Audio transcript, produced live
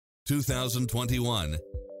2021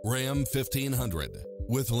 Ram 1500.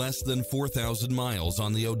 With less than 4,000 miles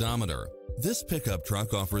on the odometer, this pickup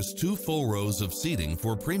truck offers 2 full rows of seating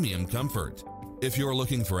for premium comfort. If you're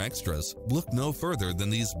looking for extras, look no further than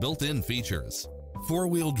these built-in features: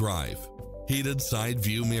 4-wheel drive, heated side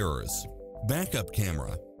view mirrors, backup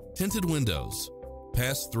camera, tinted windows,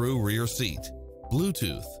 pass-through rear seat,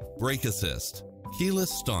 Bluetooth, brake assist,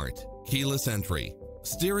 keyless start, keyless entry,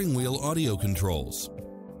 steering wheel audio controls.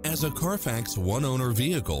 As a Carfax one-owner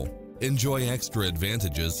vehicle, enjoy extra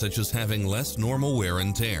advantages such as having less normal wear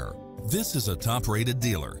and tear. This is a top-rated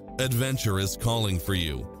dealer. Adventure is calling for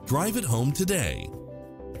you. Drive it home today.